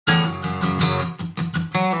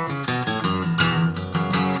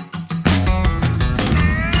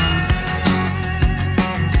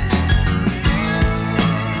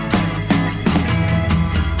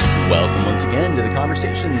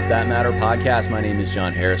That Matter podcast. My name is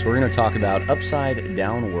John Harris. We're going to talk about upside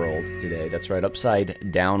down world today. That's right,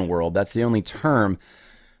 upside down world. That's the only term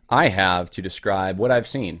I have to describe what I've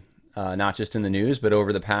seen, not just in the news, but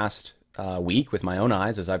over the past week with my own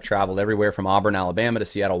eyes as I've traveled everywhere from Auburn, Alabama to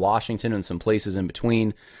Seattle, Washington, and some places in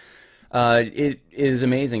between. It is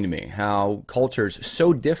amazing to me how cultures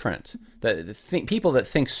so different, people that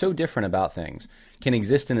think so different about things can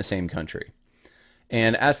exist in the same country.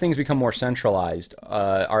 And as things become more centralized,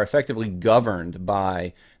 are effectively governed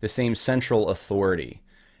by the same central authority.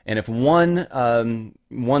 And if one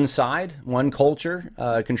side, one culture,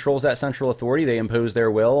 controls that central authority, they impose their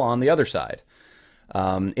will on the other side.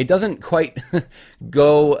 It doesn't quite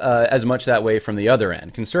go as much that way from the other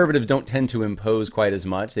end. Conservatives don't tend to impose quite as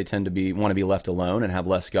much. They tend to want to be left alone and have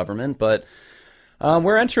less government. But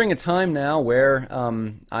we're entering a time now where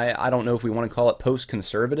I don't know if we want to call it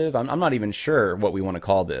post-conservative. I'm not even sure what we want to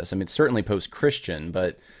call this. I mean, it's certainly post-Christian,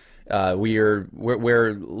 but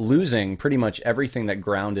we're losing pretty much everything that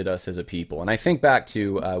grounded us as a people. And I think back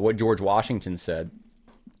to what George Washington said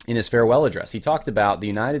in his farewell address. He talked about the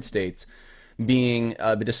United States being,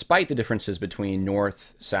 despite the differences between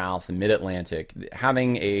North, South, and Mid-Atlantic,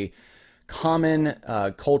 having a common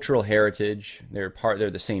cultural heritage. They're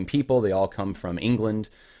the same people. They all come from England,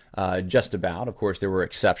 just about. Of course, there were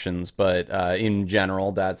exceptions, but in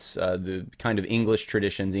general, that's the kind of English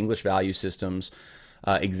traditions, English value systems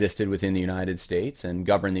existed within the United States and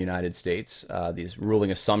governed the United States. These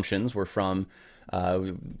ruling assumptions were from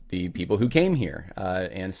the people who came here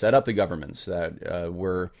and set up the governments that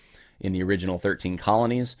were in the original 13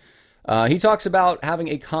 colonies. He talks about having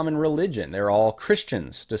a common religion. They're all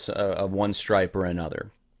Christians of one stripe or another.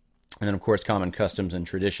 And then, of course, common customs and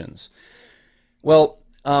traditions. Well,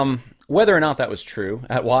 whether or not that was true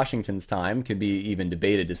at Washington's time could be even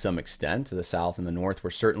debated to some extent. The South and the North were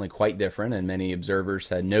certainly quite different, and many observers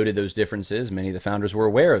had noted those differences. Many of the founders were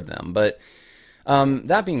aware of them. But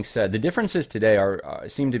that being said, the differences today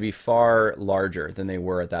seem to be far larger than they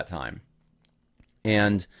were at that time.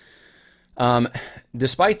 And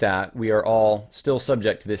despite that, we are all still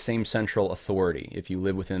subject to the same central authority if you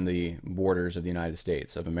live within the borders of the United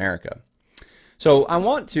States of America. So I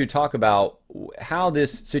want to talk about how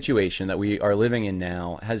this situation that we are living in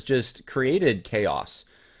now has just created chaos.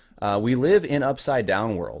 We live in upside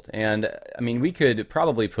down world. And I mean, we could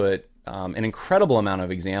probably put an incredible amount of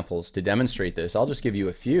examples to demonstrate this. I'll just give you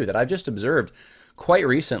a few that I've just observed quite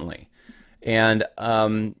recently. And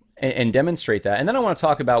demonstrate that. And then I want to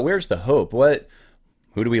talk about where's the hope?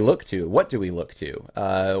 Who do we look to? What do we look to?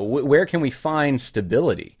 Where can we find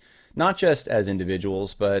stability? Not just as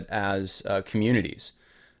individuals, but as communities.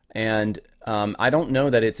 And I don't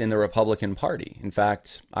know that it's in the Republican Party. In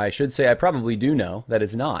fact, I should say I probably do know that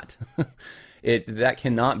it's not. That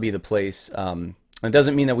cannot be the place. It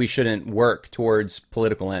doesn't mean that we shouldn't work towards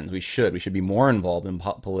political ends. We should be more involved in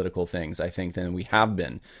political things, I think, than we have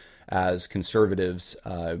been as conservatives,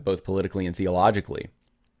 both politically and theologically.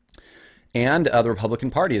 And the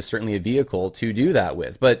Republican Party is certainly a vehicle to do that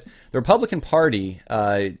with. But the Republican Party,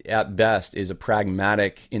 at best, is a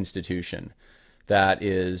pragmatic institution that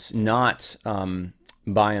is not,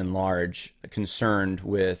 by and large, concerned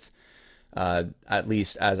with, at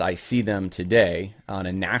least as I see them today, on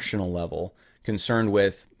a national level, concerned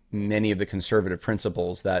with many of the conservative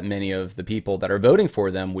principles that many of the people that are voting for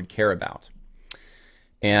them would care about.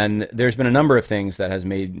 And there's been a number of things that has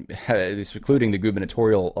made, including the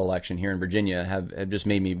gubernatorial election here in Virginia, have just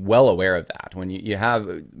made me well aware of that. When you have,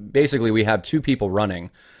 basically we have two people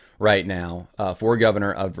running right now for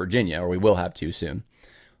governor of Virginia, or we will have two soon.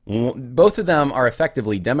 Both of them are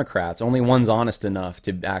effectively Democrats. Only one's honest enough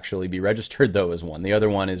to actually be registered, though, as one. The other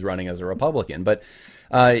one is running as a Republican. But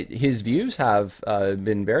his views have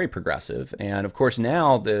been very progressive. And, of course,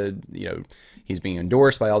 now he's being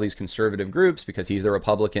endorsed by all these conservative groups because he's the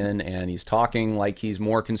Republican, and he's talking like he's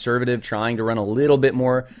more conservative, trying to run a little bit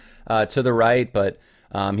more to the right. But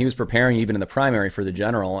he was preparing even in the primary for the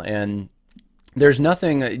general. And there's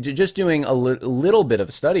nothing, just doing a little bit of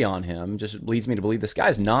a study on him just leads me to believe this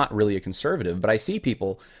guy's not really a conservative. But I see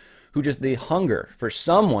people who they hunger for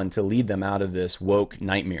someone to lead them out of this woke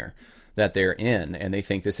nightmare that they're in, and they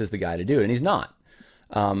think this is the guy to do it, and he's not.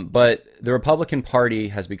 But the Republican Party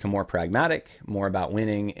has become more pragmatic, more about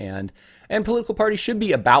winning, and political parties should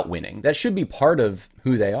be about winning. That should be part of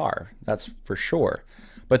who they are. That's for sure.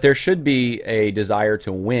 But there should be a desire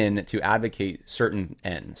to win, to advocate certain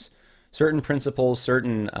ends, certain principles,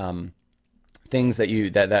 certain things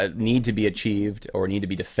that need to be achieved or need to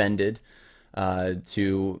be defended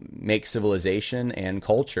to make civilization and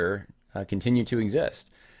culture continue to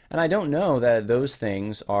exist. And I don't know that those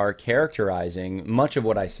things are characterizing much of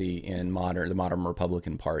what I see in the modern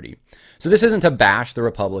Republican Party. So this isn't to bash the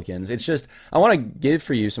Republicans. It's just I want to give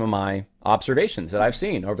for you some of my observations that I've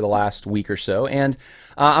seen over the last week or so. And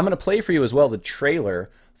I'm going to play for you as well the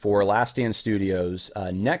trailer for Last Stand Studios'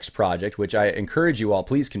 next project, which I encourage you all,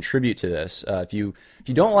 please contribute to this. If you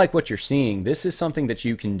don't like what you're seeing, this is something that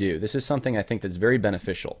you can do. This is something I think that's very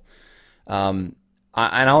beneficial.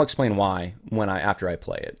 And I'll explain why after I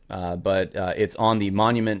play it. But it's on the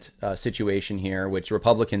monument situation here, which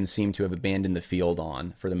Republicans seem to have abandoned the field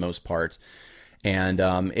on for the most part. And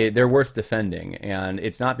they're worth defending. And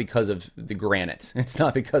it's not because of the granite. It's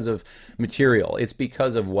not because of material. It's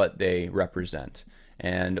because of what they represent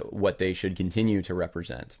and what they should continue to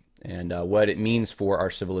represent and what it means for our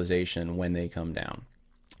civilization when they come down.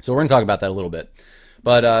 So we're going to talk about that a little bit.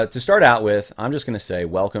 But to start out with, I'm just going to say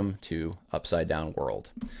welcome to Upside Down World.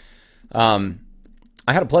 I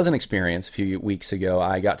had a pleasant experience a few weeks ago.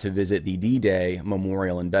 I got to visit the D-Day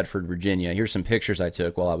Memorial in Bedford, Virginia. Here's some pictures I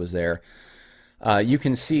took while I was there. You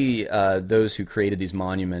can see those who created these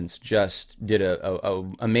monuments just did a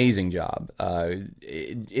amazing job.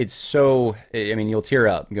 It's so, I mean, you'll tear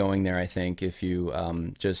up going there, I think, if you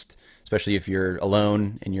especially if you're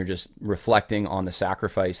alone and you're just reflecting on the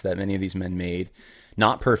sacrifice that many of these men made.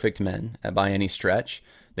 Not perfect men by any stretch.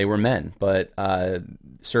 They were men, but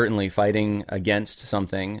certainly fighting against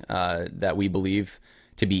something that we believe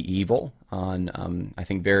to be evil. I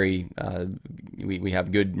think we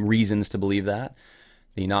have good reasons to believe that.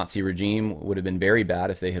 The Nazi regime would have been very bad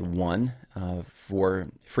if they had won for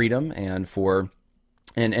freedom and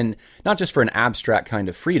not just for an abstract kind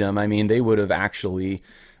of freedom. I mean, they would have actually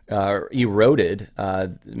eroded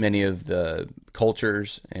many of the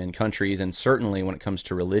cultures and countries, and certainly when it comes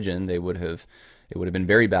to religion, it would have been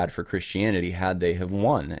very bad for Christianity had they have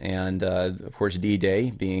won. And of course,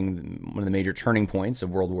 D-Day being one of the major turning points of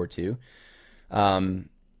World War II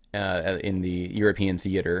in the European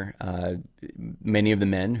theater, many of the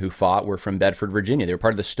men who fought were from Bedford, Virginia. They were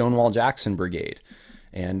part of the Stonewall Jackson Brigade.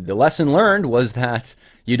 And the lesson learned was that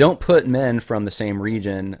you don't put men from the same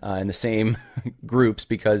region in the same groups,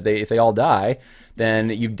 because if they all die, then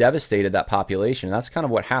you've devastated that population. And that's kind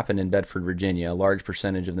of what happened in Bedford, Virginia. A large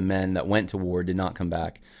percentage of the men that went to war did not come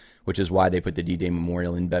back, which is why they put the D-Day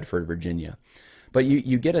Memorial in Bedford, Virginia. But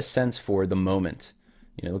you get a sense for the moment.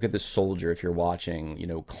 Look at this soldier, if you're watching,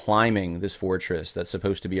 climbing this fortress that's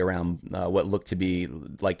supposed to be around what look to be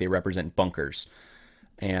like they represent bunkers.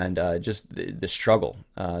 And just the struggle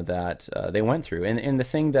that they went through. And the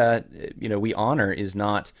thing that, we honor is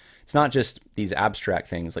it's not just these abstract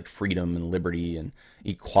things like freedom and liberty and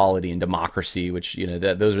equality and democracy, which,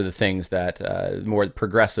 those are the things that more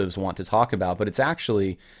progressives want to talk about. But it's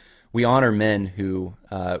actually, we honor men who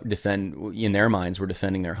in their minds, were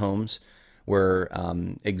defending their homes, were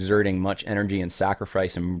exerting much energy and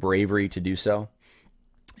sacrifice and bravery to do so.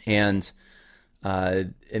 And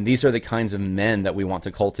these are the kinds of men that we want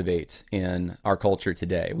to cultivate in our culture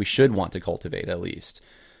today. We should want to cultivate, at least.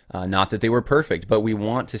 Not that they were perfect, but we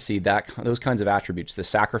want to see those kinds of attributes: the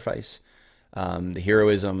sacrifice, the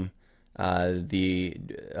heroism, the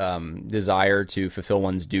desire to fulfill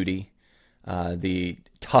one's duty, the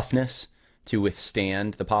toughness to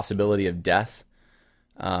withstand the possibility of death,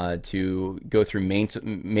 to go through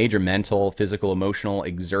major mental, physical, emotional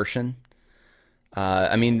exertion.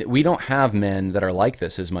 We don't have men that are like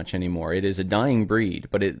this as much anymore. It is a dying breed,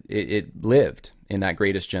 but it lived in that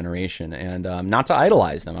greatest generation. And not to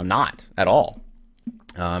idolize them, I'm not at all.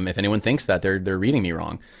 If anyone thinks that, they're reading me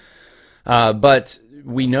wrong. But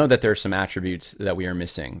we know that there are some attributes that we are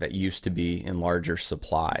missing that used to be in larger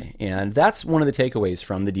supply. And that's one of the takeaways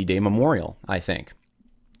from the D-Day Memorial, I think.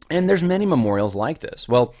 And there's many memorials like this.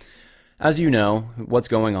 Well, as you know, what's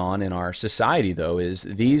going on in our society, though, is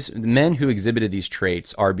these men who exhibited these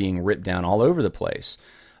traits are being ripped down all over the place.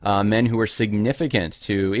 Men who are significant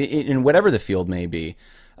in whatever the field may be,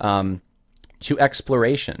 to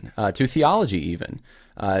exploration, to theology even,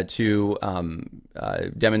 to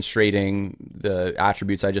demonstrating the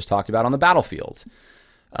attributes I just talked about on the battlefield.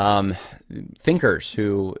 Thinkers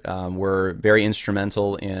who were very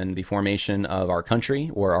instrumental in the formation of our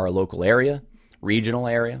country or our local area, regional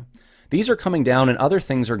area. These are coming down and other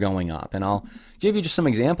things are going up. And I'll give you just some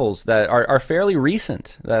examples that are fairly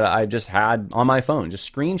recent that I just had on my phone,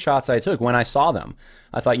 just screenshots I took when I saw them.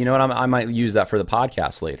 I thought, you know what, I might use that for the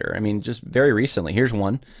podcast later. Just very recently. Here's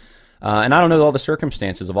one. And I don't know all the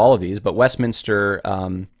circumstances of all of these, but Westminster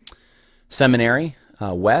Seminary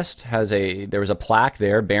West there was a plaque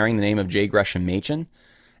there bearing the name of J. Gresham Machen,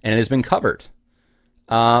 and it has been covered.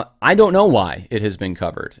 I don't know why it has been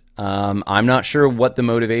covered. I'm not sure what the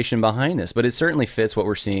motivation behind this, but it certainly fits what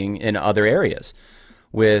we're seeing in other areas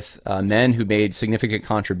with men who made significant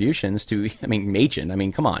contributions to,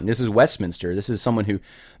 Machen. Come on, this is Westminster. This is someone who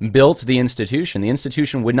built the institution. The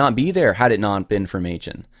institution would not be there had it not been for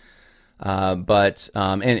Machen. But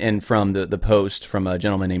from the post from a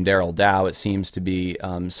gentleman named Darrell Dow, it seems to be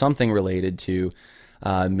something related to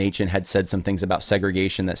Machen had said some things about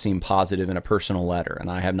segregation that seemed positive in a personal letter,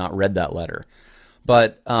 and I have not read that letter.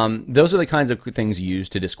 But those are the kinds of things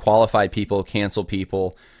used to disqualify people, cancel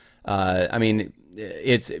people.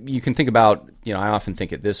 You can think about, I often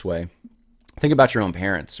think it this way. Think about your own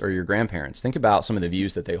parents or your grandparents. Think about some of the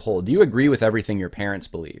views that they hold. Do you agree with everything your parents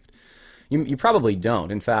believed? You probably don't.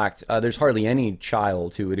 In fact, there's hardly any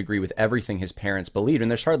child who would agree with everything his parents believed, and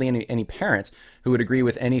there's hardly any parent who would agree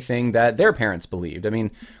with anything that their parents believed.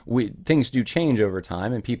 Things do change over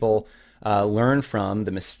time, and people learn from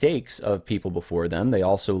the mistakes of people before them. They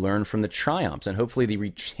also learn from the triumphs, and hopefully they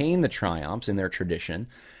retain the triumphs in their tradition,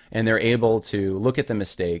 and they're able to look at the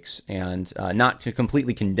mistakes and not to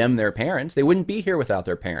completely condemn their parents. They wouldn't be here without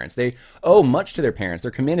their parents. They owe much to their parents.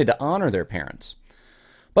 They're commanded to honor their parents.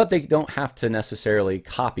 But they don't have to necessarily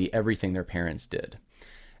copy everything their parents did.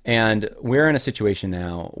 And we're in a situation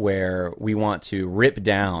now where we want to rip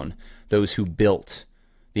down those who built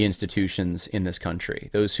the institutions in this country,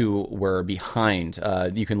 those who were behind.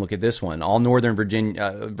 You can look at this one. The Northern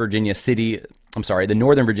Virginia City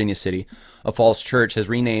of Falls Church has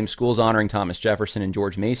renamed schools honoring Thomas Jefferson and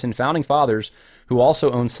George Mason, founding fathers who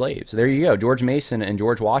also owned slaves. There you go. George Mason and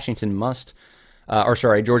George Washington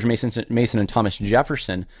George Mason and Thomas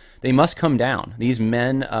Jefferson, they must come down. These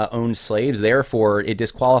men owned slaves, therefore it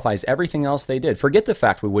disqualifies everything else they did. Forget the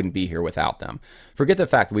fact we wouldn't be here without them. Forget the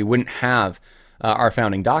fact that we wouldn't have our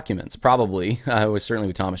founding documents. Probably, was certainly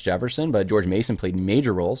with Thomas Jefferson, but George Mason played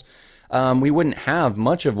major roles. We wouldn't have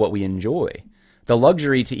much of what we enjoy. The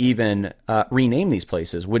luxury to even rename these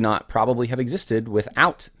places would not probably have existed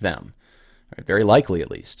without them, very likely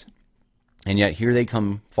at least. And yet here they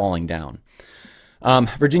come falling down.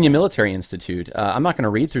 Virginia Military Institute. I'm not going to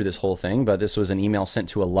read through this whole thing, but this was an email sent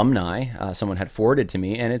to alumni. Someone had forwarded to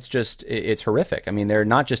me, and it's horrific.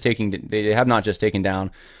 They have not just taken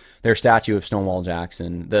down their statue of Stonewall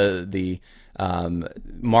Jackson, the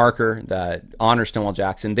marker that honors Stonewall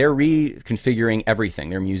Jackson. They're reconfiguring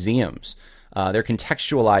everything. Their museums. They're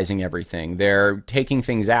contextualizing everything. They're taking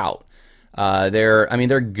things out.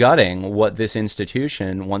 They're gutting what this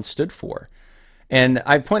institution once stood for. And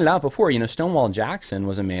I've pointed out before, Stonewall Jackson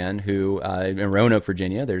was a man who, in Roanoke,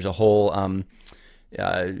 Virginia, there's a whole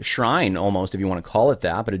shrine, almost, if you want to call it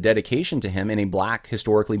that, but a dedication to him in a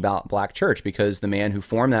historically black church, because the man who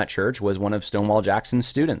formed that church was one of Stonewall Jackson's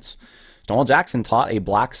students. Stonewall Jackson taught a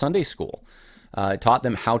black Sunday school, taught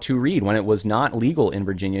them how to read when it was not legal in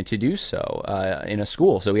Virginia to do so in a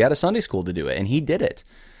school. So he had a Sunday school to do it, and he did it.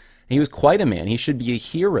 He was quite a man. He should be a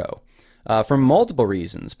hero. For multiple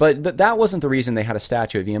reasons. But that wasn't the reason they had a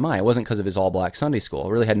statue of VMI. It wasn't because of his all-black Sunday school.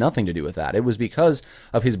 It really had nothing to do with that. It was because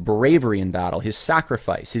of his bravery in battle, his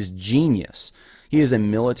sacrifice, his genius. He is a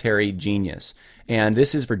military genius. And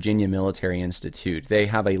this is Virginia Military Institute. They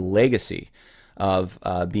have a legacy of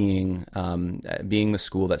being the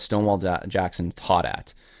school that Stonewall Jackson taught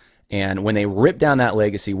at. And when they rip down that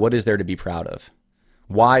legacy, what is there to be proud of?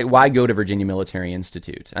 Why go to Virginia Military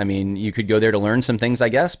Institute? You could go there to learn some things, I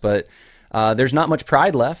guess, but there's not much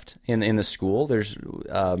pride left in the school. There's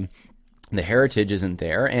the heritage isn't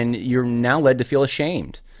there, and you're now led to feel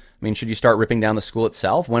ashamed. Should you start ripping down the school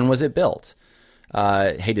itself? When was it built?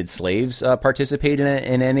 Did slaves participate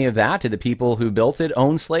in any of that? Did the people who built it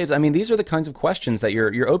own slaves? These are the kinds of questions that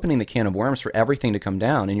you're opening the can of worms for everything to come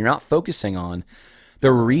down, and you're not focusing on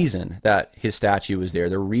the reason that his statue is there,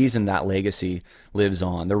 the reason that legacy lives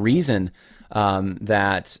on, the reason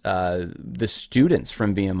that the students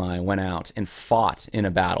from VMI went out and fought in a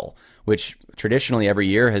battle, which traditionally every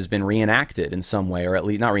year has been reenacted in some way, or at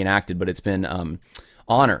least not reenacted, but it's been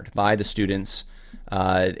honored by the students.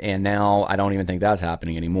 And now I don't even think that's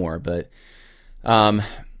happening anymore. But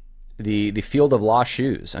the Field of Lost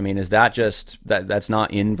Shoes, is that just that's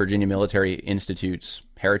not in Virginia Military Institute's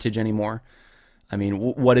heritage anymore?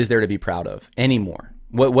 What is there to be proud of anymore?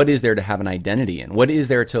 What is there to have an identity in? What is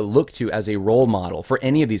there to look to as a role model for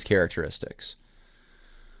any of these characteristics?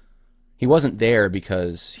 He wasn't there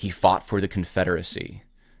because he fought for the Confederacy.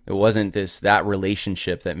 It wasn't that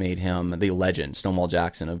relationship that made him the legend, Stonewall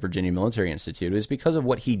Jackson of Virginia Military Institute. It was because of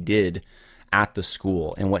what he did at the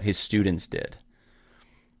school and what his students did.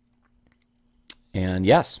 And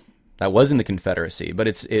yes, that was in the Confederacy, but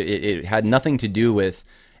it had nothing to do with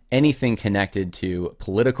anything connected to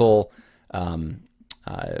political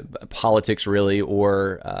politics, really,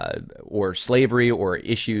 or slavery, or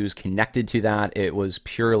issues connected to that. It was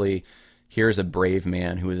purely, here's a brave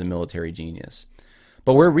man who is a military genius.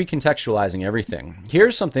 But we're recontextualizing everything.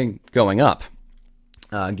 Here's something going up.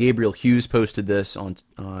 Gabriel Hughes posted this on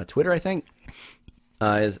Twitter, I think.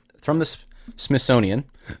 Is from the Smithsonian,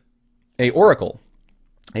 a oracle,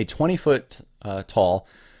 a 20-foot tall,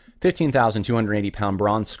 15,280-pound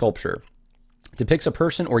bronze sculpture, depicts a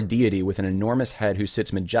person or deity with an enormous head who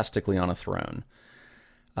sits majestically on a throne.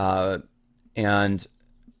 And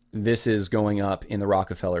this is going up in the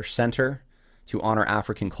Rockefeller Center to honor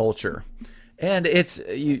African culture. And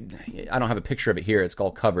I don't have a picture of it here. It's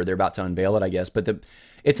all covered. They're about to unveil it, I guess. But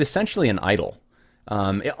it's essentially an idol.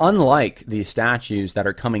 Unlike the statues that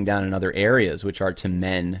are coming down in other areas, which are to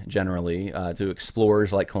men generally, to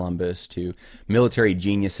explorers like Columbus, to military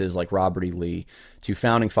geniuses like Robert E. Lee, to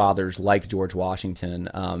founding fathers like George Washington,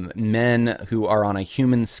 men who are on a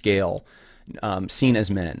human scale, seen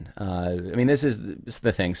as men. This is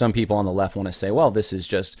the thing. Some people on the left want to say, well, this is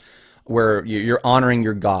just where you're honoring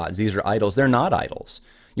your gods. These are idols. They're not idols.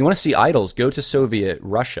 You want to see idols, go to Soviet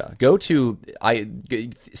Russia.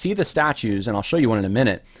 See the statues, and I'll show you one in a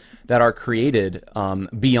minute, that are created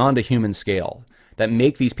beyond a human scale, that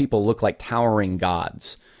make these people look like towering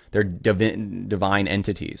gods. They're divine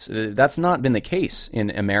entities. That's not been the case in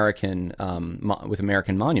with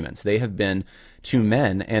American monuments. They have been two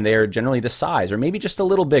men, and they are generally the size, or maybe just a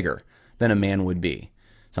little bigger than a man would be.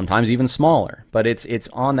 Sometimes even smaller, but it's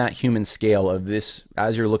on that human scale of this.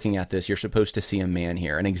 As you're looking at this, you're supposed to see a man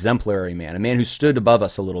here, an exemplary man, a man who stood above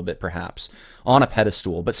us a little bit, perhaps, on a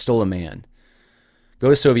pedestal, but still a man. Go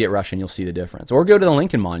to Soviet Russia and you'll see the difference. Or go to the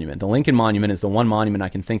Lincoln Monument. The Lincoln Monument is the one monument I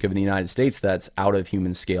can think of in the United States that's out of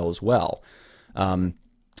human scale as well.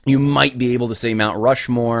 You might be able to say Mount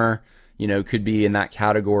Rushmore, could be in that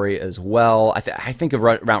category as well. I think of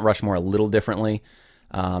Mount Rushmore a little differently.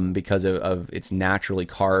 Because of it's naturally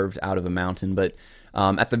carved out of a mountain. But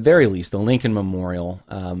at the very least, the Lincoln Memorial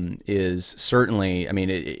is certainly,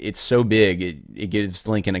 it's so big, it gives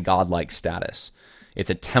Lincoln a godlike status. It's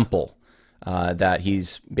a temple that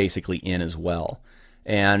he's basically in as well.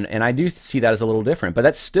 And I do see that as a little different, but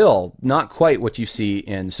that's still not quite what you see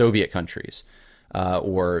in Soviet countries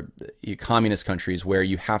or communist countries, where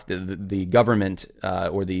you have to, the government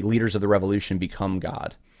or the leaders of the revolution become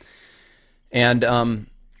God. And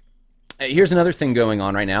here's another thing going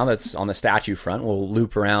on right now that's on the statue front. We'll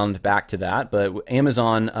loop around back to that, but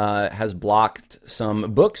Amazon has blocked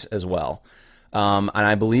some books as well. And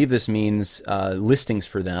I believe this means listings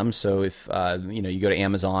for them. So if you go to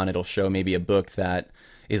Amazon, it'll show maybe a book that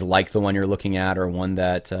is like the one you're looking at, or one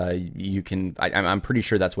that you can. I'm pretty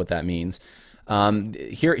sure that's what that means.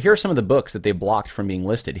 Here are some of the books that they blocked from being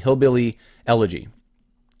listed. Hillbilly Elegy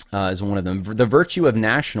is one of them. The Virtue of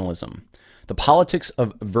Nationalism. The Politics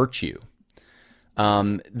of Virtue.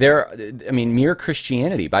 Mere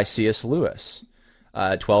Christianity by C.S. Lewis.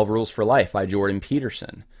 12 Rules for Life by Jordan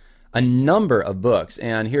Peterson. A number of books.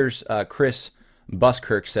 And here's Chris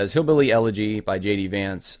Buskirk says, Hillbilly Elegy by J.D.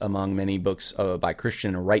 Vance, among many books by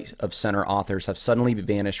Christian right-of-center authors, have suddenly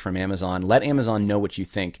vanished from Amazon. Let Amazon know what you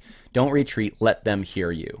think. Don't retreat. Let them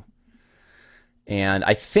hear you. And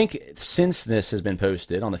I think since this has been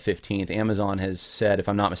posted on the 15th, Amazon has said, if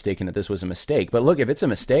I'm not mistaken, that this was a mistake. But look, if it's a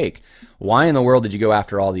mistake, why in the world did you go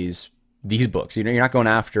after all these books? You're not going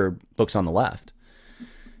after books on the left.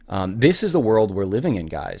 This is the world we're living in,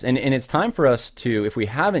 guys. And it's time for us to, if we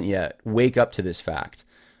haven't yet, wake up to this fact.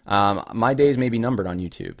 My days may be numbered on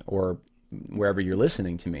YouTube or wherever you're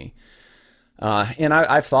listening to me. And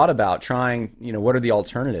I've thought about trying, what are the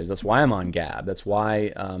alternatives? That's why I'm on Gab. That's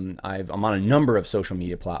why I'm on a number of social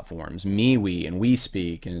media platforms, MeWe and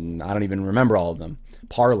WeSpeak, and I don't even remember all of them,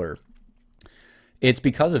 Parler. It's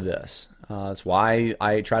because of this. That's why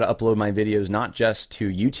I try to upload my videos not just to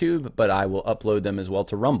YouTube, but I will upload them as well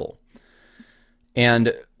to Rumble.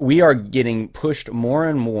 And we are getting pushed more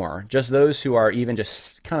and more, just those who are even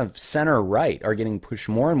just kind of center right are getting pushed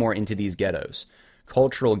more and more into these ghettos,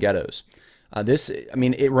 cultural ghettos.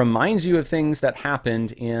 It reminds you of things that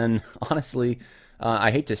happened in, honestly,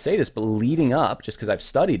 I hate to say this, but leading up, just because I've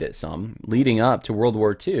studied it some, leading up to World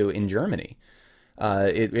War II in Germany.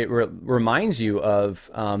 It reminds you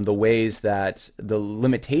of the ways that the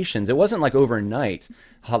limitations, it wasn't like overnight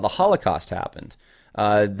how the Holocaust happened.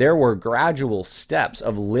 There were gradual steps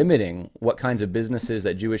of limiting what kinds of businesses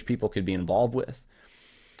that Jewish people could be involved with,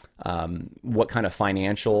 what kind of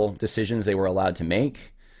financial decisions they were allowed to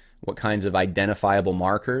make, what kinds of identifiable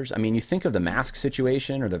markers. You think of the mask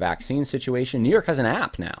situation or the vaccine situation. New York has an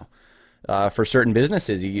app now For certain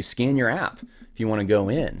businesses, you scan your app if you want to go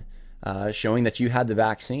in, showing that you had the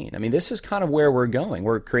vaccine. I mean, this is kind of where we're going.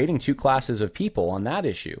 We're creating two classes of people on that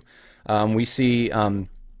issue. We see on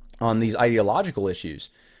these ideological issues,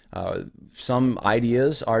 some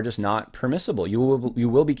ideas are just not permissible. You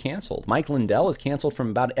will be canceled. Mike Lindell is canceled from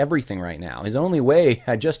about everything right now. His only way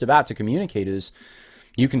just about to communicate is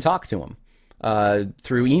you can talk to him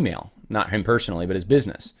through email, not him personally, but his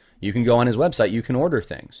business. You can go on his website. You can order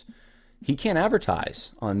things. He can't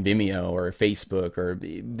advertise on Vimeo or Facebook or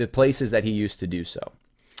the places that he used to do so.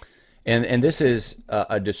 And this is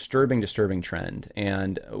a disturbing trend.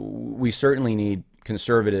 And we certainly need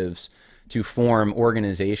conservatives to form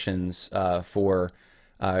organizations for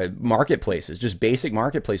marketplaces, just basic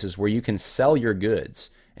marketplaces where you can sell your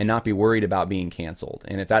goods and not be worried about being canceled.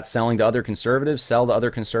 And if that's selling to other conservatives, sell to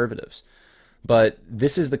other conservatives. But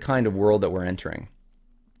this is the kind of world that we're entering.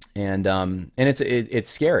 And it's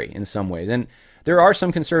scary in some ways. And there are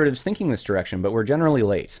some conservatives thinking this direction, but we're generally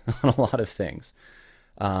late on a lot of things.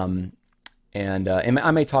 And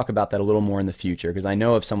I may talk about that a little more in the future, because I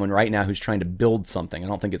know of someone right now who's trying to build something. I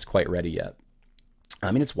don't think it's quite ready yet.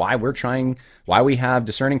 I mean, it's why we have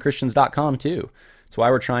discerningchristians.com too. It's why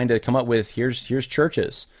we're trying to come up with, here's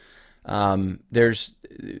churches. There's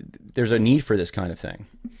a need for this kind of thing.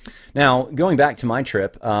 Now, going back to my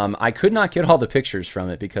trip, I could not get all the pictures from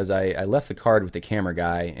it because I left the card with the camera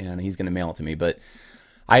guy, and he's going to mail it to me. But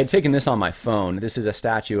I had taken this on my phone. This is a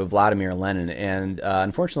statue of Vladimir Lenin, and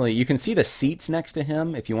unfortunately, you can see the seats next to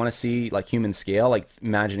him if you want to see like human scale. Like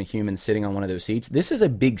imagine a human sitting on one of those seats. This is a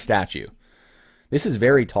big statue. This is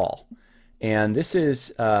very tall. And this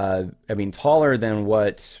is, taller than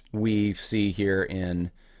what we see here in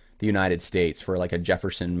the United States for like a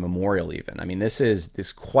Jefferson Memorial even. I mean, this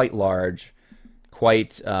is quite large,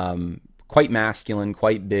 quite masculine,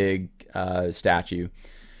 quite big statue.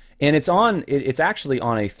 And it's actually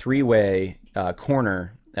on a three-way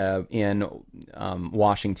corner in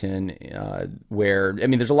Washington where, I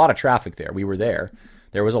mean, there's a lot of traffic there. We were there.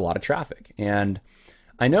 There was a lot of traffic. And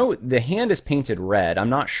I know the hand is painted red.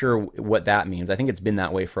 I'm not sure what that means. I think it's been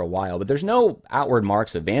that way for a while. But there's no outward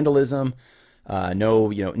marks of vandalism.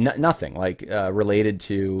 Nothing like related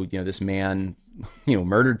to, this man,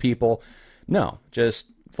 murdered people. No, just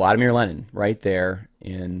Vladimir Lenin right there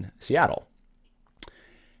in Seattle.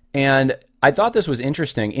 And I thought this was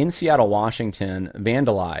interesting. In Seattle, Washington,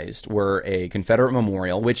 vandalized were a Confederate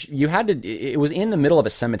memorial, which it was in the middle of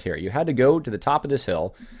a cemetery. You had to go to the top of this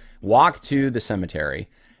hill, walk to the cemetery,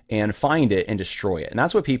 and find it and destroy it. And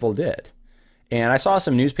that's what people did. And I saw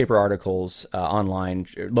some newspaper articles online,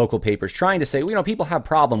 local papers, trying to say, people have a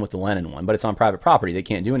problem with the Lenin one, but it's on private property. They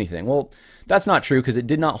can't do anything. Well, that's not true, because it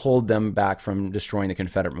did not hold them back from destroying the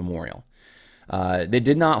Confederate memorial. They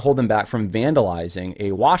did not hold them back from vandalizing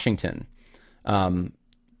a Washington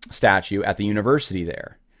statue at the university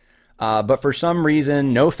there. But for some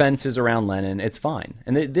reason, no fences around Lenin. It's fine.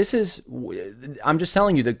 And I'm just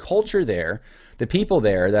telling you, the culture there, the people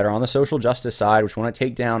there that are on the social justice side, which want to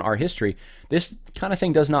take down our history, this kind of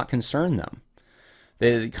thing does not concern them.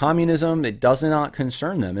 The communism, it does not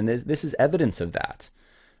concern them. And this is evidence of that.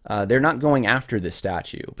 They're not going after this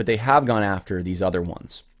statue, but they have gone after these other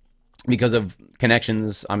ones because of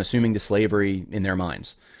connections, I'm assuming, to slavery in their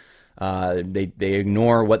minds. They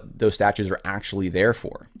ignore what those statues are actually there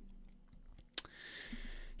for.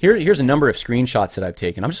 Here's a number of screenshots that I've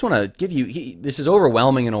taken. I just want to give you, this is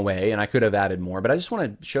overwhelming in a way, and I could have added more, but I just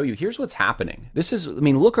want to show you, here's what's happening.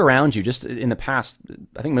 Look around you, just in the past,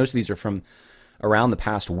 I think most of these are from around the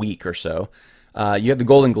past week or so. You have the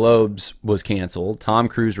Golden Globes was canceled. Tom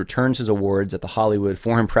Cruise returns his awards at the Hollywood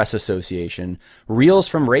Foreign Press Association, reels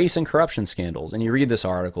from race and corruption scandals. And you read this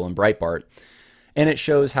article in Breitbart, and it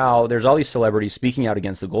shows how there's all these celebrities speaking out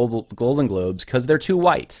against the Golden Globes because they're too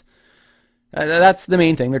white. That's the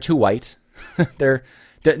main thing. They're too white. They're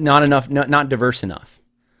not diverse enough.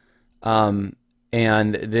 And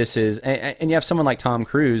you have someone like Tom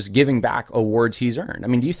Cruise giving back awards he's earned. I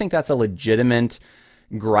mean, do you think that's a legitimate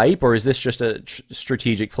gripe, or is this just a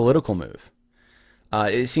strategic political move?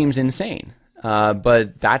 It seems insane,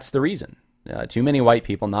 but that's the reason. Too many white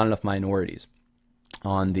people, not enough minorities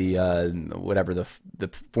on the the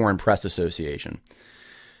Foreign Press Association.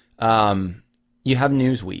 You have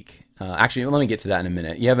Newsweek. Actually, let me get to that in a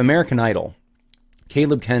minute. You have American Idol.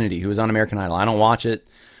 Caleb Kennedy, who was on American Idol. I don't watch it,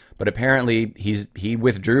 but apparently he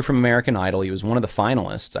withdrew from American Idol. He was one of the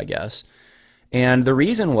finalists, I guess. And the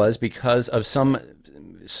reason was because of some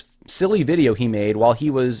silly video he made while he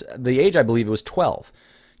was, the age I believe it was 12.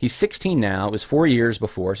 He's 16 now. It was 4 years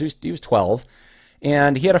before, so he was 12.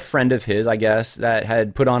 And he had a friend of his, I guess, that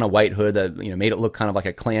had put on a white hood that made it look kind of like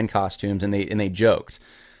a Klan costumes, and they joked.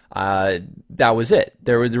 That was it.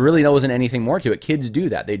 There really wasn't anything more to it. Kids do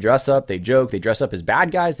that. They dress up, they joke, they dress up as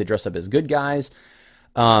bad guys, they dress up as good guys.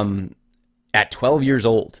 At 12 years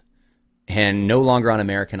old, and no longer on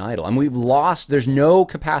American Idol, and there's no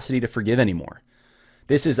capacity to forgive anymore.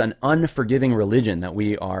 This is an unforgiving religion that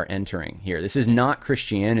we are entering here. This is not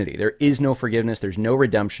Christianity. There is no forgiveness. There's no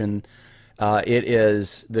redemption. It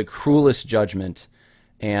is the cruelest judgment,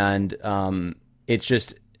 and it's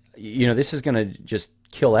just, this is going to just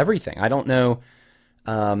kill everything. I don't know.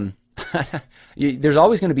 There's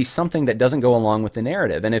always going to be something that doesn't go along with the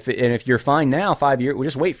narrative, and if you're fine now, 5 years, we'll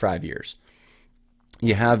just wait 5 years.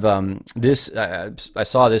 You have this. I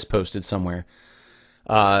saw this posted somewhere.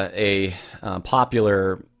 A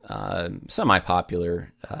popular,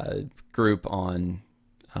 semi-popular group on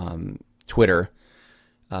Twitter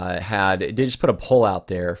they just put a poll out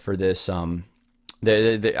there for this. I don't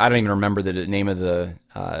even remember the name of the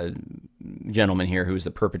gentleman here who was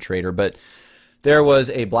the perpetrator, but there was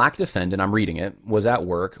a black defendant, I'm reading it, was at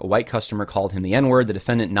work. A white customer called him the N-word. The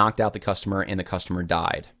defendant knocked out the customer, and the customer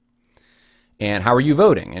died. And how are you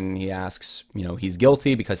voting? And he asks, he's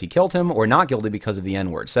guilty because he killed him or not guilty because of the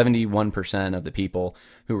N-word. 71% of the people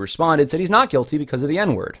who responded said he's not guilty because of the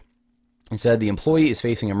N-word. He said the employee is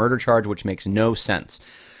facing a murder charge, which makes no sense.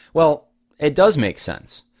 Well, it does make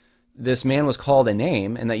sense. This man was called a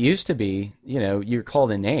name, and that used to be, you're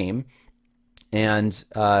called a name, and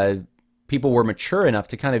people were mature enough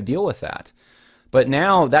to kind of deal with that. But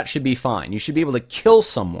now that should be fine. You should be able to kill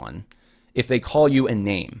someone if they call you a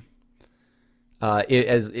name.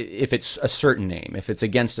 If it's a certain name, if it's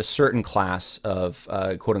against a certain class of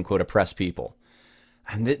quote-unquote oppressed people.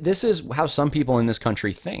 And this is how some people in this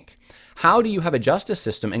country think. How do you have a justice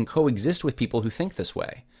system and coexist with people who think this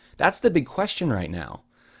way? That's the big question right now.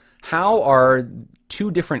 How are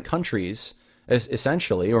two different countries,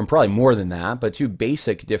 essentially, or probably more than that, but two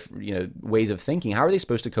basic ways of thinking, how are they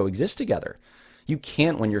supposed to coexist together? You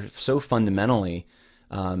can't when you're so fundamentally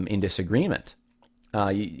in disagreement.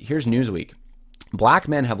 Here's Newsweek. Black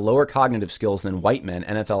men have lower cognitive skills than white men,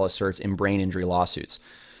 NFL asserts in brain injury lawsuits.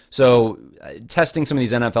 So testing some of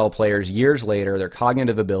these NFL players years later, their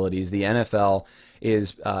cognitive abilities, the NFL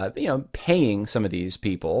is, paying some of these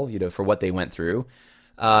people, for what they went through.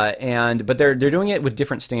 But they're doing it with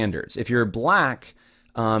different standards. If you're black,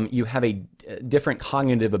 you have a different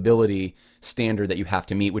cognitive ability standard that you have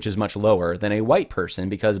to meet, which is much lower than a white person,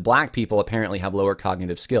 because black people apparently have lower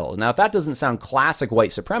cognitive skills. Now, if that doesn't sound classic white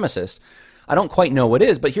supremacist, I don't quite know what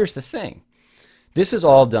is, but here's the thing. This is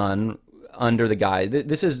all done under the guise,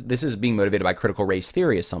 this is being motivated by critical race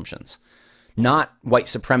theory assumptions, not white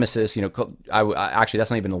supremacists. Actually, that's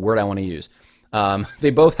not even the word I want to use. They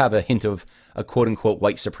both have a hint of a quote-unquote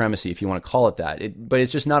white supremacy, if you want to call it that. But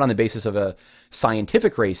it's just not on the basis of a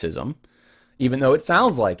scientific racism, even though it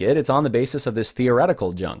sounds like it. It's on the basis of this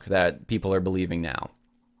theoretical junk that people are believing now.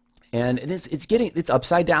 And it's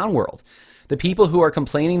upside down world. The people who are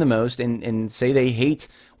complaining the most and say they hate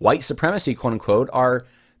white supremacy, quote unquote, are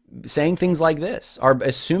saying things like this, are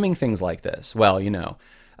assuming things like this. Well,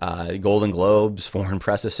 Golden Globes, Foreign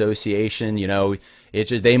Press Association, it's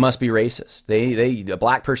just, they must be racist. A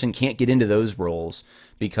black person can't get into those roles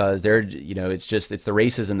because they're, it's the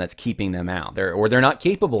racism that's keeping them out. They're not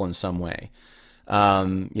capable in some way.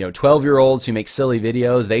 12-year-olds who make silly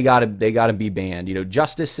videos, they gotta be banned.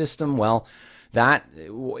 Justice system, well,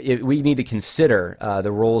 we need to consider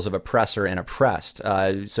the roles of oppressor and oppressed.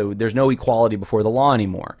 So there's no equality before the law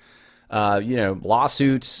anymore.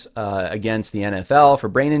 Lawsuits against the NFL for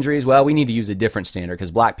brain injuries. Well, we need to use a different standard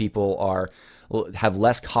because black people have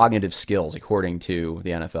less cognitive skills, according to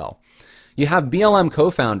the NFL. You have BLM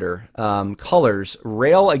co-founder Colors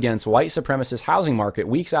rail against white supremacist housing market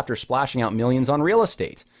weeks after splashing out millions on real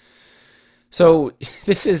estate. So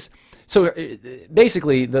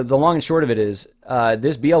basically, the long and short of it is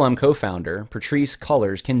this BLM co-founder, Patrisse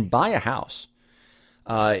Cullors, can buy a house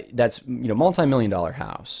that's multi-million-dollar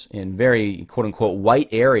house in very quote-unquote white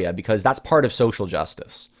area because that's part of social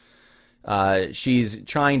justice. She's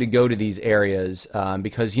trying to go to these areas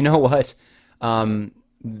because you know what?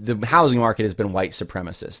 The housing market has been white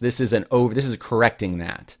supremacist. This is correcting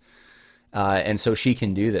that. And so she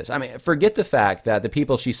can do this. I mean, forget the fact that the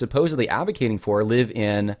people she's supposedly advocating for live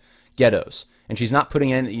in ghettos, and she's not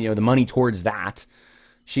putting in the money towards that.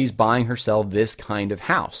 She's buying herself this kind of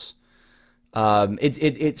house.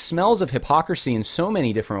 It smells of hypocrisy in so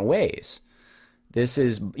many different ways. This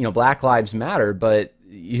is Black Lives Matter, but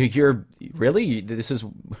you're really this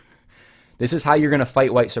is how you're going to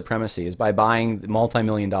fight white supremacy, is by buying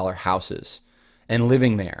multi-million-dollar houses and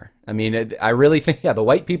living there. I mean, I really think, the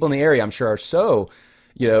white people in the area, I'm sure, are so,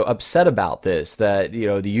 upset about this that,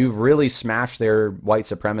 you've really smashed their white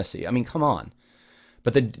supremacy. I mean, come on.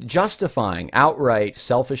 But the justifying outright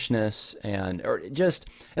selfishness and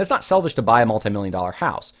it's not selfish to buy a multi-million-dollar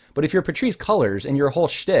house, but if you're Patrisse Cullors and your whole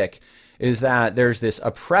shtick is that there's this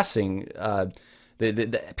oppressing,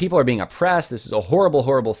 the people are being oppressed, this is a horrible,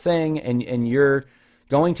 horrible thing, and you're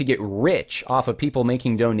going to get rich off of people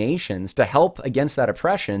making donations to help against that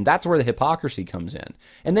oppression, that's where the hypocrisy comes in.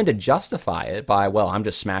 And then to justify it by, well, I'm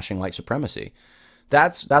just smashing white supremacy,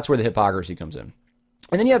 that's where the hypocrisy comes in.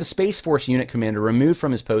 And then you have a Space Force unit commander removed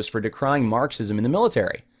from his post for decrying Marxism in the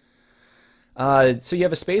military. So you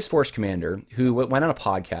have a Space Force commander who went on a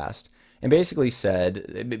podcast and basically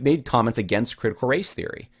made comments against critical race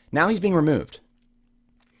theory. Now he's being removed.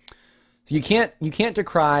 So you can't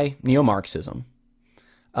decry neo-Marxism.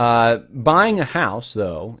 Buying a house,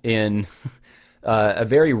 though, in a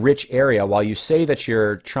very rich area while you say that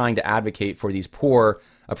you're trying to advocate for these poor,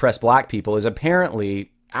 oppressed black people is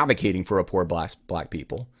apparently advocating for a poor black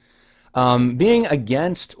people. Being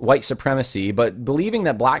against white supremacy, but believing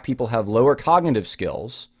that black people have lower cognitive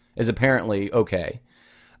skills is apparently okay.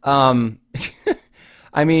 I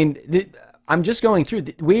mean, I'm just going through.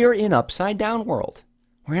 We are in upside down world.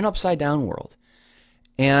 We're in upside down world.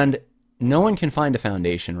 And no one can find a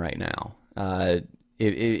foundation right now.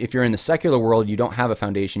 If you're in the secular world, you don't have a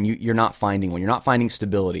foundation. You're not finding one. You're not finding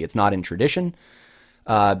stability. It's not in tradition.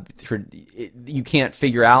 You can't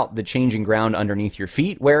figure out the changing ground underneath your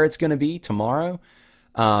feet where it's going to be tomorrow.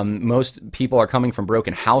 Most people are coming from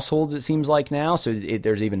broken households, it seems like now, so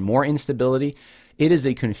there's even more instability. It is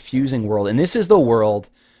a confusing world, and this is the world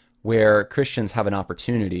where Christians have an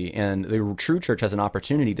opportunity, and the true church has an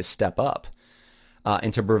opportunity to step up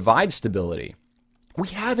and to provide stability. We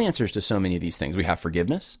have answers to so many of these things. We have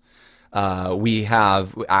forgiveness. We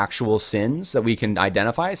have actual sins that we can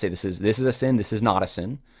identify. Say this is a sin. This is not a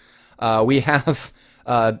sin. We have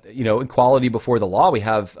equality before the law. We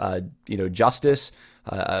have justice.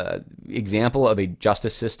 Example of a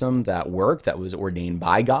justice system that worked, that was ordained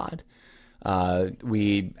by God.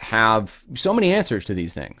 We have so many answers to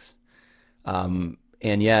these things, and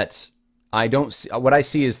yet I don't see, what I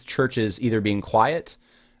see is churches either being quiet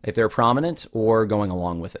if they're prominent or going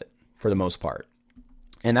along with it for the most part.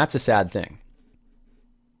 And that's a sad thing.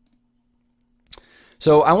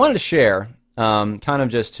 So I wanted to share, kind of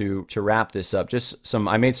just to wrap this up,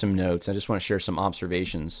 I made some notes. I just want to share some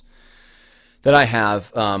observations that I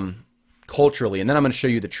have culturally, and then I'm going to show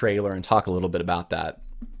you the trailer and talk a little bit about that.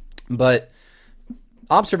 But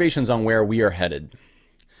observations on where we are headed.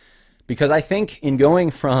 Because I think in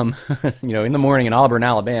going from, in the morning in Auburn,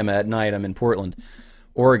 Alabama, at night I'm in Portland,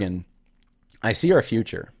 Oregon, I see our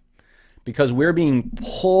future. Because we're being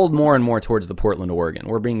pulled more and more towards the Portland, Oregon.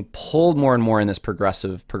 We're being pulled more and more in this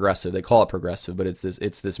progressive, they call it progressive, but it's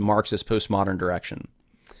this Marxist postmodern direction.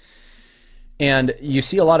 And you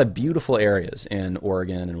see a lot of beautiful areas in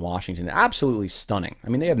Oregon and Washington, absolutely stunning. I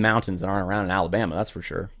mean, they have mountains that aren't around in Alabama, that's for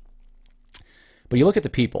sure. But you look at the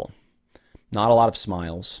people, not a lot of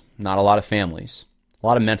smiles, not a lot of families, a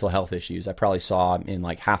lot of mental health issues. I probably saw in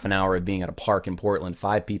like half an hour of being at a park in Portland,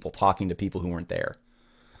 5 people talking to people who weren't there.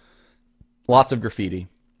 Lots of graffiti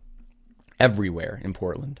everywhere in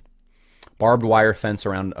Portland. Barbed wire fence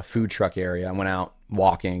around a food truck area. I went out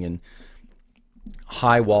walking and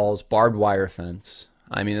high walls, barbed wire fence.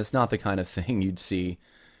 I mean, it's not the kind of thing you'd see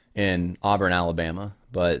in Auburn, Alabama,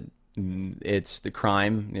 but it's the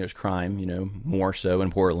crime. There's crime, more so in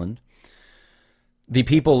Portland. The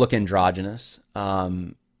people look androgynous.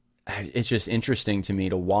 It's just interesting to me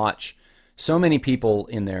to watch so many people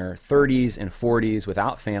in their 30s and 40s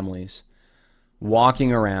without families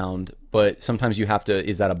walking around, but sometimes you have to,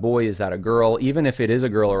 is that a boy, is that a girl? Even if it is a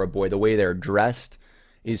girl or a boy, the way they're dressed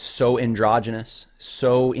is so androgynous,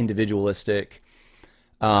 so individualistic.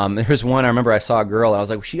 There's one, I remember I saw a girl, and I was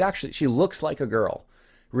like, she looks like a girl,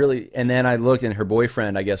 really. And then I looked, and her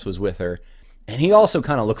boyfriend, I guess, was with her, and he also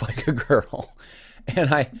kind of looked like a girl.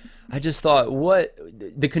 And I just thought, what,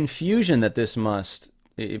 the confusion that this must,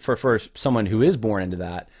 for someone who is born into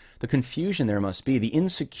that, the confusion there must be, the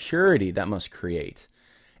insecurity that must create.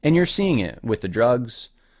 And you're seeing it with the drugs,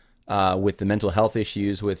 with the mental health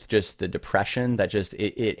issues, with just the depression that just,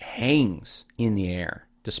 it hangs in the air,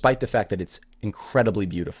 despite the fact that it's incredibly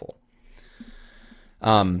beautiful.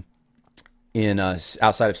 Outside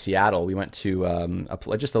of Seattle, we went to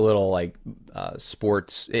just a little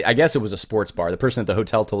sports, I guess it was a sports bar. The person at the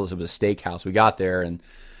hotel told us it was a steakhouse. We got there and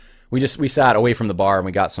we sat away from the bar and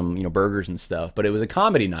we got some burgers and stuff, but it was a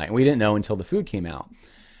comedy night and we didn't know until the food came out.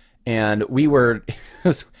 And we were,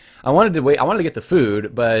 I wanted to get the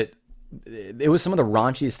food, but it was some of the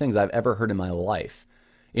raunchiest things I've ever heard in my life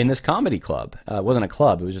in this comedy club. It wasn't a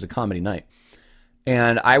club, it was just a comedy night.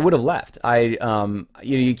 And I would have left.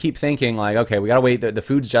 You keep thinking like, okay, we gotta wait. The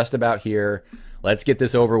food's just about here. Let's get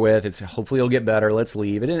this over with. Hopefully it'll get better. Let's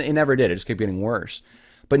leave. It never did. It just kept getting worse.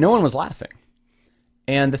 But no one was laughing.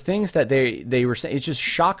 And the things that they were saying, it's just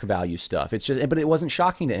shock value stuff. But it wasn't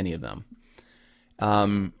shocking to any of them.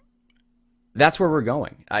 That's where we're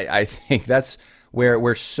going. I think that's where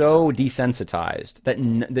we're so desensitized that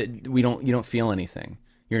you don't feel anything.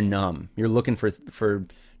 You're numb. You're looking for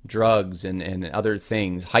drugs and other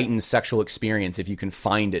things, heightened sexual experience if you can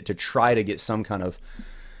find it, to try to get some kind of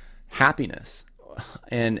happiness.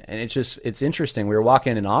 And it's interesting. We were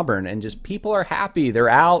walking in Auburn and just people are happy. They're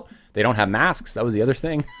out. They don't have masks. That was the other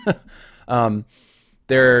thing.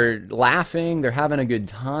 They're laughing. They're having a good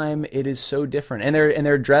time. It is so different. And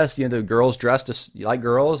they're dressed, the girls dressed like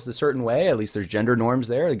girls the certain way. At least there's gender norms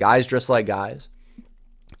there. The guys dress like guys.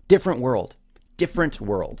 Different world.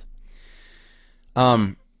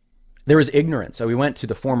 There was ignorance. So we went to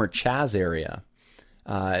the former Chaz area.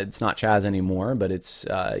 It's not Chaz anymore, but it's,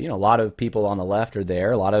 a lot of people on the left are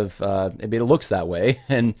there. A lot of, it looks that way,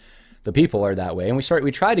 and the people are that way. And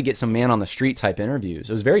we tried to get some man on the street type interviews.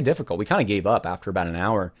 It was very difficult. We kind of gave up after about an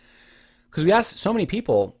hour because we asked so many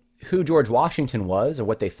people who George Washington was and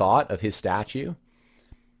what they thought of his statue.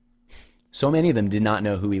 So many of them did not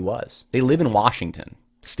know who he was. They live in Washington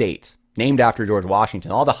State, named after George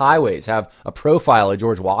Washington. All the highways have a profile of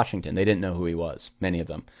George Washington. They didn't know who he was, many of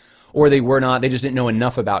them. Or they just didn't know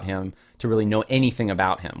enough about him to really know anything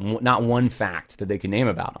about him. Not one fact that they could name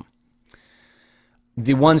about him.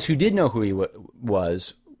 The ones who did know who he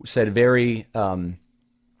was said very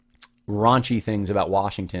raunchy things about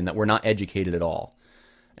Washington that were not educated at all.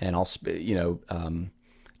 And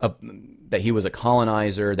that he was a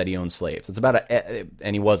colonizer, that he owned slaves. It's about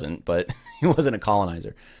and he wasn't, but he wasn't a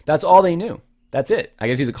colonizer. That's all they knew. That's it. I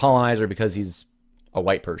guess he's a colonizer because he's a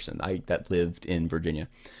white person that lived in Virginia.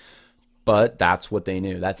 But that's what they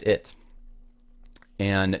knew. That's it.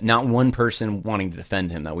 And not one person wanting to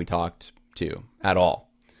defend him that we talked to at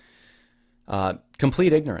all.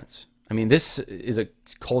 Complete ignorance. I mean, this is a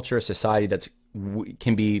culture, a society that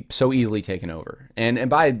can be so easily taken over. And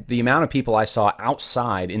by the amount of people I saw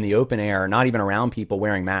outside in the open air, not even around people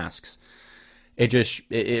wearing masks,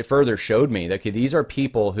 it further showed me that, okay, these are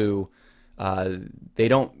people who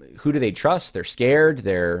who do they trust? They're scared.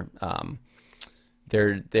 They're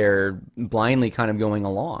blindly kind of going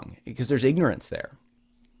along because there's ignorance there.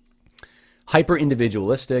 Hyper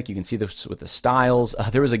individualistic. You can see this with the styles.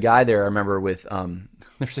 There was a guy there I remember with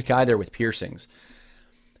there's a guy there with piercings,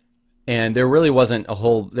 and there really wasn't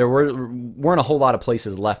weren't a whole lot of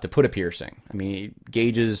places left to put a piercing. I mean,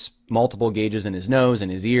 multiple gauges in his nose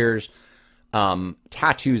and his ears,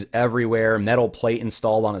 tattoos everywhere, metal plate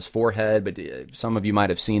installed on his forehead. But some of you might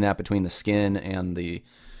have seen that between the skin and the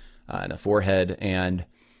forehead, and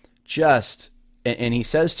he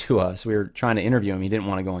says to us, we were trying to interview him, he didn't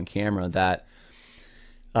want to go on camera, that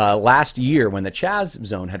last year when the Chaz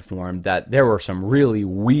Zone had formed, that there were some really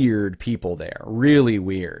weird people there, really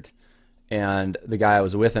weird. And the guy I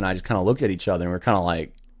was with and I just kind of looked at each other and we're kind of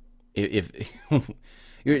like, if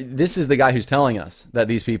this is the guy who's telling us that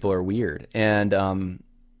these people are weird. And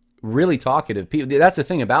really talkative people. That's the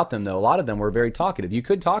thing about them, though. A lot of them were very talkative. You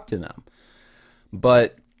could talk to them.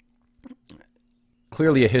 But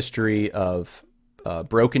clearly a history of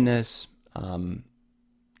brokenness,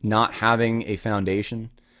 not having a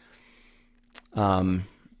foundation, and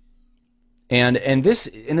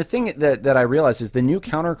the thing that I realized is the new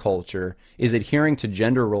counterculture is adhering to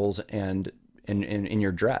gender roles and in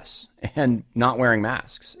your dress and not wearing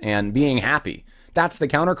masks and being happy. That's the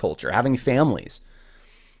counterculture. Having families.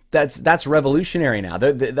 That's revolutionary now.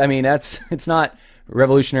 I mean, it's not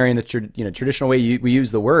revolutionary in the traditional way we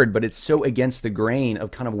use the word, but it's so against the grain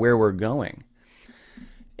of kind of where we're going.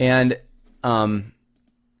 And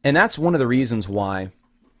that's one of the reasons why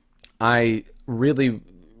I really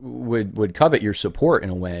would covet your support in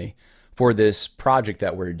a way for this project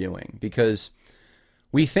that we're doing, because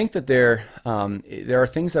we think that there are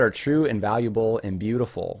things that are true and valuable and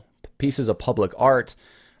beautiful, pieces of public art,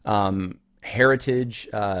 heritage,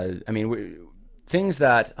 things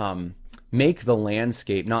that make the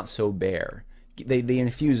landscape not so bare. They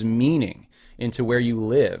infuse meaning into where you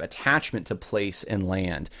live, attachment to place and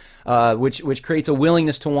land, which creates a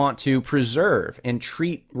willingness to want to preserve and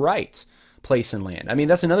treat right place and land. I mean,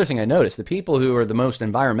 that's another thing I noticed. The people who are the most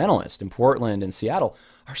environmentalist in Portland and Seattle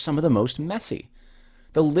are some of the most messy.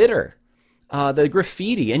 The litter, the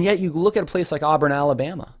graffiti, and yet you look at a place like Auburn,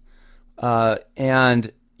 Alabama,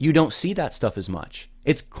 And you don't see that stuff as much.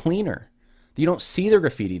 It's cleaner. You don't see the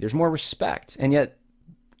graffiti. There's more respect. And yet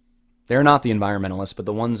they're not the environmentalists, but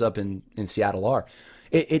the ones up in Seattle are.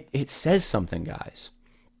 It says something, guys.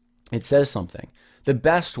 It says something. The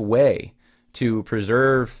best way to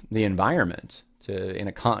preserve the environment in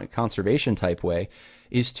a conservation type way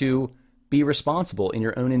is to be responsible in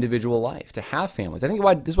your own individual life, to have families. I think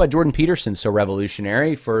this is why Jordan Peterson's so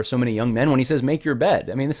revolutionary for so many young men when he says, make your bed.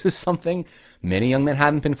 I mean, this is something many young men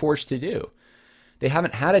haven't been forced to do. They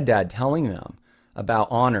haven't had a dad telling them about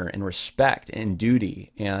honor and respect and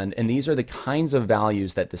duty. And these are the kinds of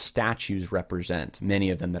values that the statues represent,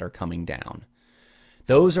 many of them that are coming down.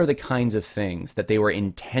 Those are the kinds of things that they were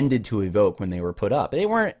intended to evoke when they were put up. They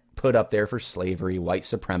weren't put up there for slavery, white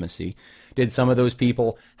supremacy. Did some of those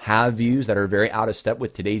people have views that are very out of step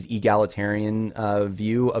with today's egalitarian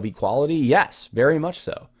view of equality? Yes, very much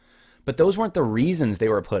so. But those weren't the reasons they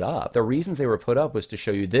were put up. The reasons they were put up was to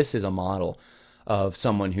show you this is a model of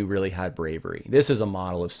someone who really had bravery. This is a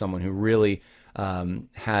model of someone who really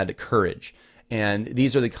had courage. And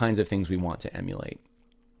these are the kinds of things we want to emulate.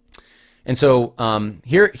 And so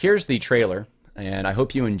here's the trailer, and I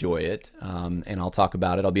hope you enjoy it, and I'll talk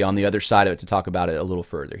about it. I'll be on the other side of it to talk about it a little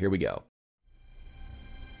further. Here we go.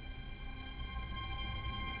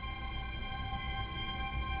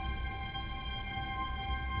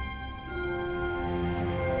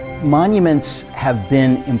 Monuments have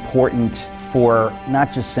been important for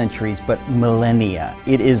not just centuries, but millennia.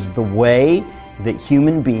 It is the way that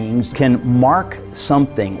human beings can mark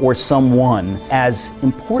something or someone as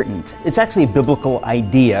important. It's actually a biblical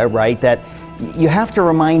idea, right? That you have to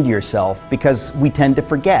remind yourself because we tend to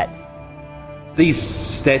forget. These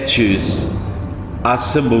statues are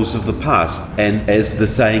symbols of the past, and as the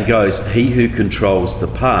saying goes, he who controls the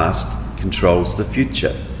past controls the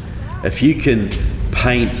future. If you can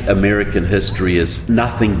paint American history as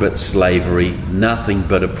nothing but slavery, nothing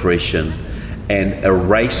but oppression, and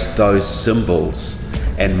erase those symbols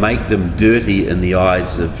and make them dirty in the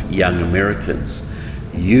eyes of young Americans,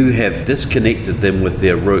 you have disconnected them with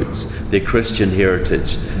their roots, their Christian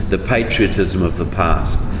heritage, the patriotism of the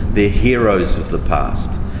past, their heroes of the past,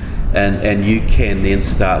 and you can then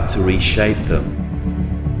start to reshape them.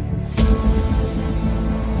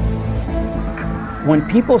 When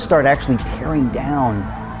people start actually tearing down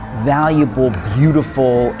valuable,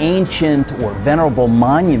 beautiful, ancient, or venerable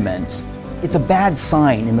monuments, it's a bad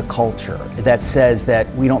sign in the culture that says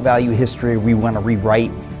that we don't value history, we want to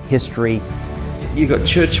rewrite history. You got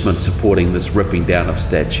churchmen supporting this ripping down of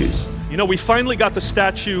statues. You know, we finally got the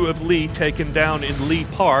statue of Lee taken down in Lee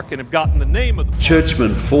Park and have gotten the name of the park.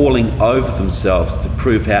 Churchmen falling over themselves to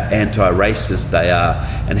prove how anti-racist they are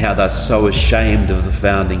and how they're so ashamed of the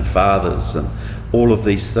founding fathers and all of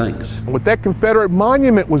these things. What that Confederate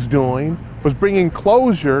monument was doing was bringing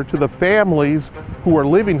closure to the families who are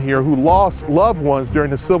living here who lost loved ones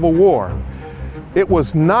during the Civil War. It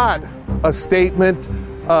was not a statement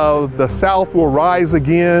of the South will rise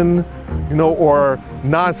again, or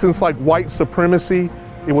nonsense like white supremacy.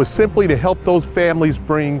 It was simply to help those families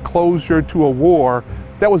bring closure to a war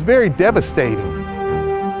that was very devastating.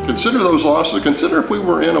 Consider those losses. Consider if we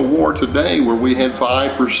were in a war today where we had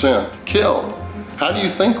 5% killed. How do you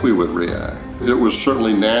think we would react? It was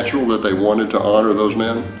certainly natural that they wanted to honor those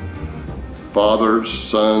men, fathers,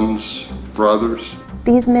 sons, brothers.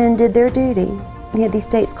 These men did their duty. These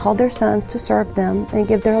states called their sons to serve them and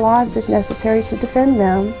give their lives if necessary to defend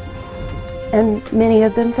them. And many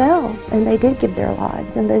of them fell, and they did give their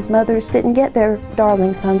lives, and those mothers didn't get their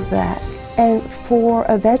darling sons back. And for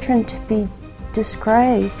a veteran to be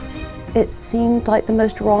disgraced, it seemed like the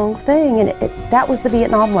most wrong thing, and that was the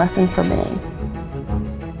Vietnam lesson for me.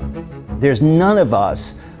 There's none of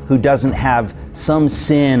us who doesn't have some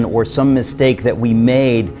sin or some mistake that we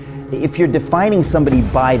made. If you're defining somebody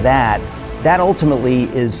by that ultimately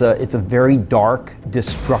is it's a very dark,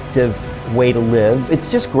 destructive way to live. It's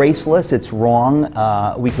just graceless, it's wrong.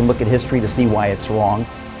 We can look at history to see why it's wrong.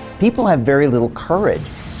 People have very little courage.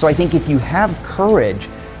 So I think if you have courage,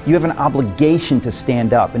 you have an obligation to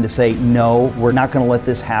stand up and to say, no, we're not going to let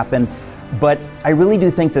this happen. But I really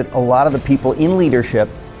do think that a lot of the people in leadership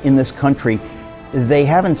in this country, they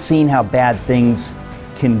haven't seen how bad things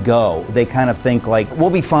can go. They kind of think like, we'll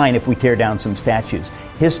be fine if we tear down some statues.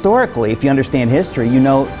 Historically, if you understand history, you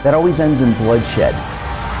know that always ends in bloodshed.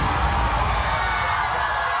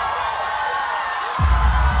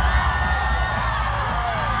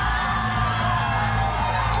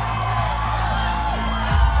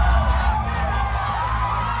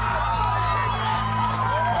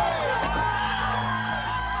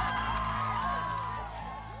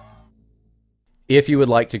 If you would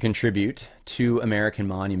like to contribute to American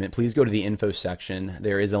Monument, please go to the info section.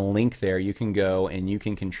 There is a link there. You can go and you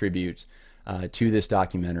can contribute to this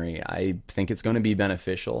documentary. I think it's going to be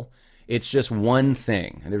beneficial. It's just one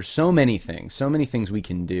thing. There's so many things we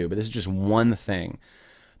can do, but this is just one thing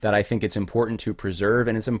that I think it's important to preserve,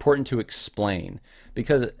 and it's important to explain,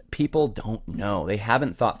 because people don't know. They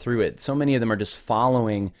haven't thought through it. So many of them are just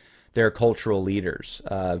following their cultural leaders,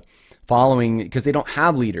 because they don't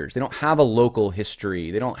have leaders. They don't have a local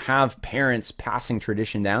history. They don't have parents passing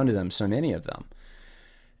tradition down to them, so many of them.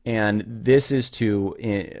 And this is to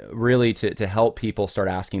really to help people start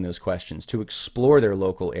asking those questions, to explore their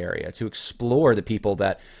local area, to explore the people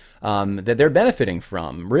that they're benefiting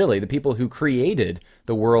from, really, the people who created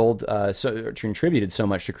the world, contributed so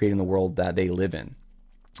much to creating the world that they live in.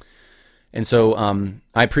 And so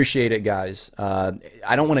I appreciate it, guys.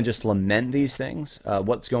 I don't want to just lament these things,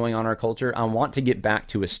 what's going on in our culture. I want to get back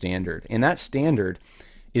to a standard. And that standard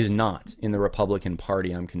is not in the Republican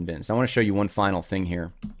Party, I'm convinced. I want to show you one final thing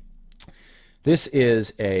here. This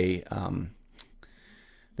is a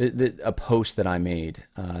post that I made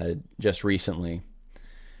just recently,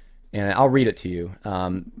 and I'll read it to you.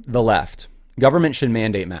 The left: government should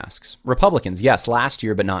mandate masks. Republicans: yes, last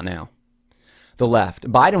year, but not now. The left: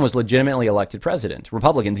 Biden was legitimately elected president.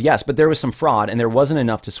 Republicans: yes, but there was some fraud, and there wasn't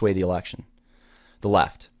enough to sway the election. The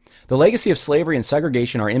left: the legacy of slavery and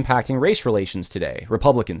segregation are impacting race relations today.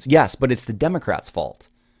 Republicans: yes, but it's the Democrats' fault.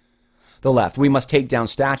 The left: we must take down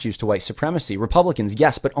statues to white supremacy. Republicans: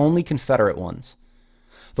 yes, but only Confederate ones.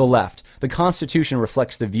 The left: the Constitution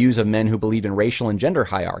reflects the views of men who believe in racial and gender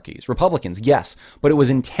hierarchies. Republicans: yes, but it was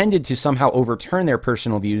intended to somehow overturn their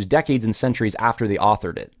personal views decades and centuries after they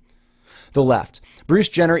authored it. The left: Bruce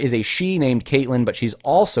Jenner is a she named Caitlyn, but she's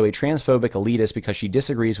also a transphobic elitist because she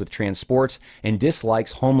disagrees with trans sports and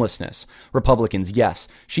dislikes homelessness. Republicans: yes,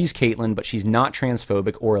 she's Caitlyn, but she's not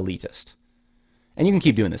transphobic or elitist. And you can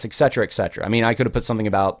keep doing this, etc., etc. I mean, I could have put something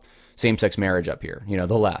about same-sex marriage up here.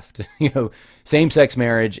 The left. Same-sex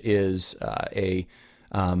marriage is a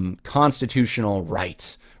constitutional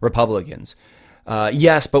right. Republicans: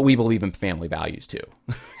 yes, but we believe in family values too.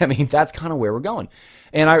 I mean, that's kind of where we're going.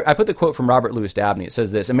 And I put the quote from Robert Louis Dabney. It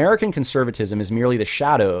says this: American conservatism is merely the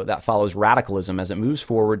shadow that follows radicalism as it moves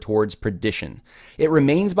forward towards perdition. It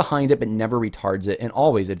remains behind it, but never retards it, and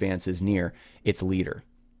always advances near its leader.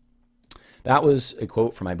 That was a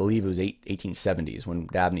quote from, I believe it was 1870s when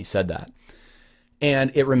Dabney said that.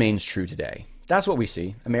 And it remains true today. That's what we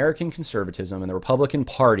see. American conservatism and the Republican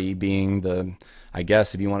Party being the, I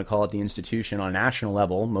guess, if you want to call it the institution on a national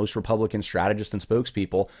level, most Republican strategists and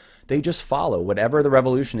spokespeople, they just follow whatever the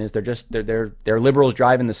revolution is. They're liberals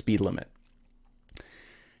driving the speed limit.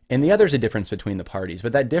 And the other's a difference between the parties,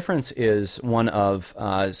 but that difference is one of,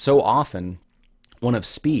 so often, one of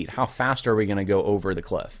speed. How fast are we going to go over the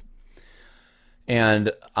cliff?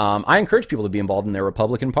 And I encourage people to be involved in their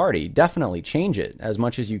Republican Party. Definitely change it as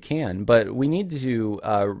much as you can. But we need to,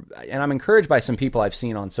 and I'm encouraged by some people I've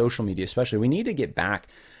seen on social media especially, we need to get back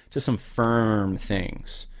to some firm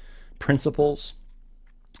things. Principles,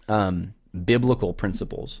 biblical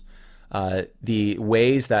principles, the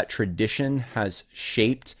ways that tradition has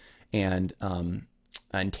shaped and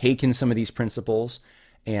taken some of these principles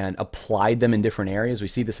and applied them in different areas. We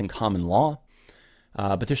see this in common law.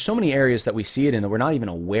 But there's so many areas that we see it in that we're not even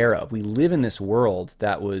aware of. We live in this world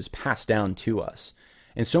that was passed down to us.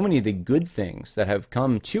 And so many of the good things that have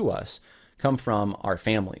come to us come from our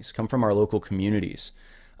families, come from our local communities.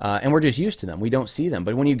 And we're just used to them. We don't see them.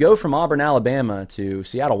 But when you go from Auburn, Alabama to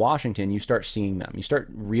Seattle, Washington, you start seeing them. You start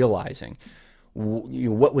realizing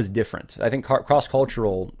what was different. I think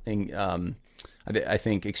cross-cultural I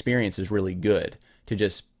think experience is really good to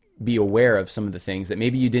just be aware of some of the things that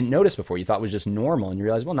maybe you didn't notice before, you thought was just normal, and you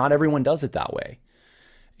realize, well, not everyone does it that way.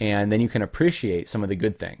 And then you can appreciate some of the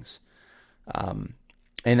good things. And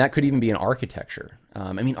that could even be in architecture.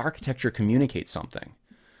 I mean, architecture communicates something.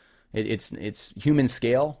 It's human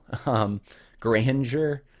scale,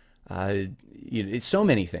 grandeur, it's so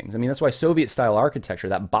many things. I mean, that's why Soviet-style architecture,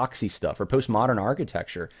 that boxy stuff, or postmodern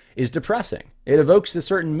architecture is depressing. It evokes a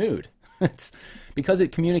certain mood. It's because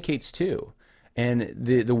it communicates too. And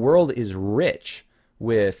the world is rich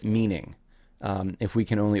with meaning if we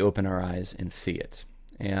can only open our eyes and see it.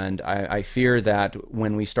 And I fear that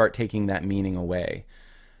when we start taking that meaning away,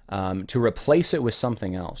 to replace it with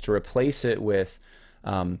something else, to replace it with,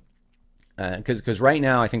 because right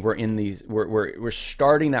now I think we're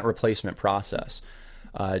starting that replacement process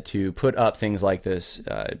to put up things like this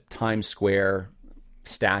Times Square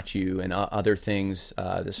statue and other things,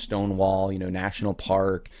 the Stonewall, National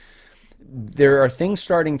Park. There are things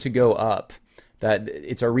starting to go up that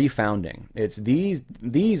it's a refounding. It's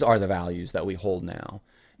these are the values that we hold now.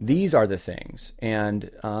 These are the things, and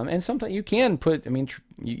sometimes you can put. I mean,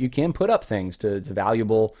 you can put up things to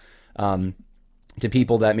valuable to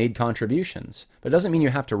people that made contributions, but it doesn't mean you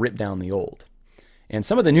have to rip down the old. And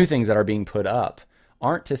some of the new things that are being put up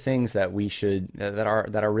aren't to things that we should that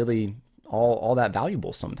are really all that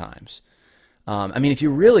valuable sometimes. I mean, if you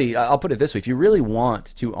really, I'll put it this way: if you really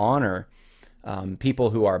want to honor people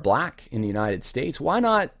who are black in the United States, why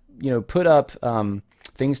not put up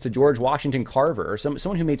things to George Washington Carver or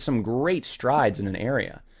someone who made some great strides in an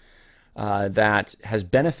area that has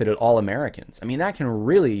benefited all Americans. I mean, that can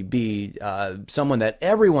really be someone that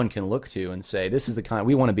everyone can look to and say, this is the kind,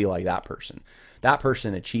 we want to be like that person. That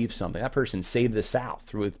person achieved something. That person saved the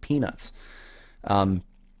South with peanuts.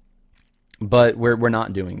 But we're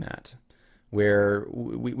not doing that. Where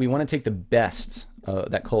we want to take the best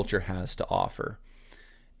that culture has to offer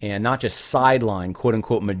and not just sideline, quote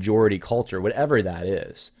unquote, majority culture, whatever that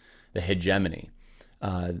is, the hegemony.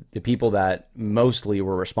 The people that mostly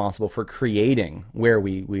were responsible for creating where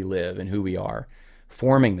we live and who we are,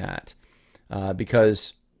 forming that.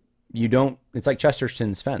 Because it's like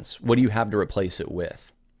Chesterton's fence. What do you have to replace it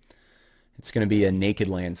with? It's going to be a naked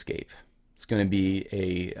landscape. It's going to be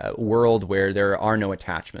a world where there are no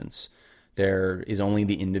attachments. There is only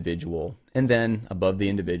the individual, and then above the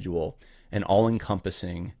individual, an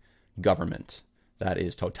all-encompassing government that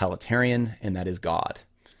is totalitarian and that is God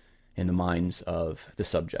in the minds of the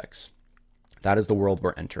subjects. That is the world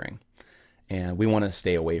we're entering, and we want to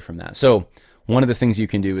stay away from that. So one of the things you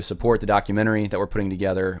can do is support the documentary that we're putting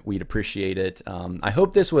together. We'd appreciate it. I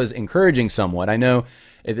hope this was encouraging somewhat. I know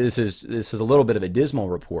this is a little bit of a dismal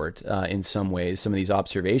report in some ways, some of these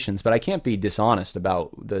observations, but I can't be dishonest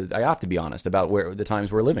about I have to be honest about where the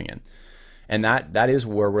times we're living in. And that is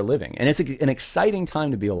where we're living. And it's an exciting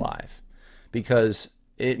time to be alive because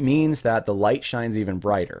it means that the light shines even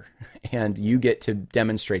brighter and you get to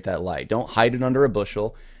demonstrate that light. Don't hide it under a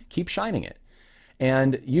bushel. Keep shining it.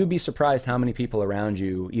 And you'd be surprised how many people around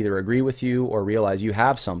you either agree with you or realize you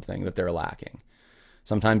have something that they're lacking.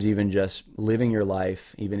 Sometimes even just living your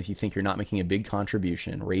life, even if you think you're not making a big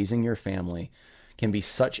contribution, raising your family can be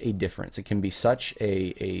such a difference. It can be such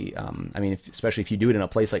especially if you do it in a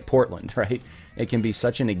place like Portland, right? It can be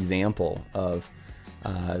such an example of,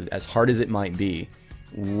 as hard as it might be,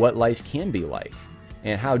 what life can be like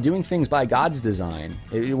and how doing things by God's design,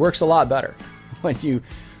 it works a lot better when you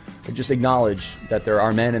just acknowledge that there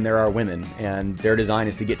are men and there are women, and their design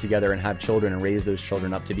is to get together and have children and raise those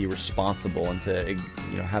children up to be responsible and to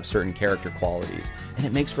have certain character qualities, and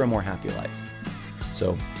it makes for a more happy life.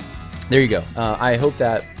 So there you go. I hope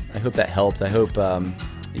that helped. I hope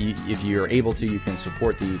if you're able to, you can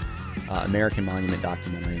support the American Monument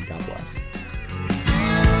documentary, and God bless.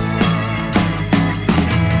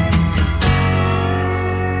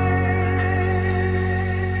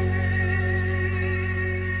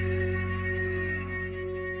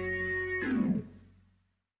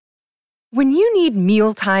 When you need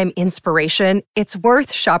mealtime inspiration, it's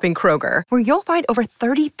worth shopping Kroger, where you'll find over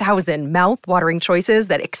 30,000 mouth-watering choices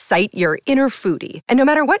that excite your inner foodie. And no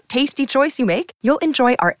matter what tasty choice you make, you'll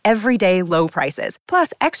enjoy our everyday low prices,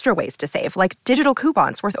 plus extra ways to save, like digital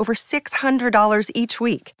coupons worth over $600 each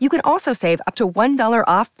week. You can also save up to $1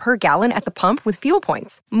 off per gallon at the pump with fuel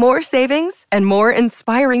points. More savings and more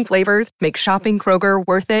inspiring flavors make shopping Kroger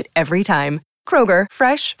worth it every time. Kroger,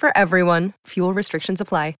 fresh for everyone. Fuel restrictions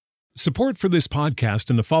apply. Support for this podcast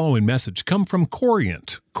and the following message come from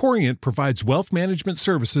Corient. Corient provides wealth management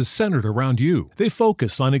services centered around you. They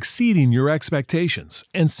focus on exceeding your expectations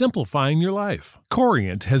and simplifying your life.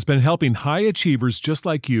 Corient has been helping high achievers just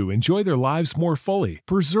like you enjoy their lives more fully,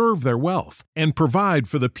 preserve their wealth, and provide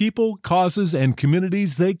for the people, causes, and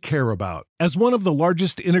communities they care about. As one of the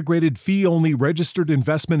largest integrated fee-only registered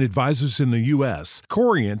investment advisors in the U.S.,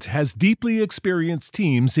 Corient has deeply experienced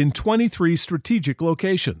teams in 23 strategic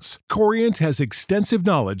locations. Corient has extensive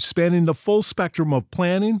knowledge spanning the full spectrum of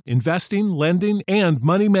planning, investing, lending, and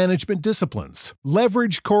money management disciplines.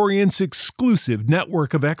 Leverage Corient's exclusive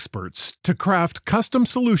network of experts to craft custom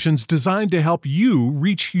solutions designed to help you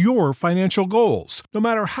reach your financial goals, no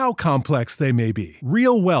matter how complex they may be.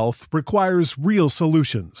 Real wealth requires real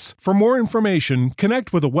solutions. For more information,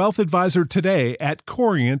 connect with a wealth advisor today at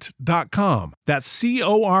Corient.com. That's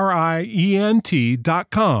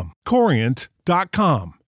Corient.com. Corient.com.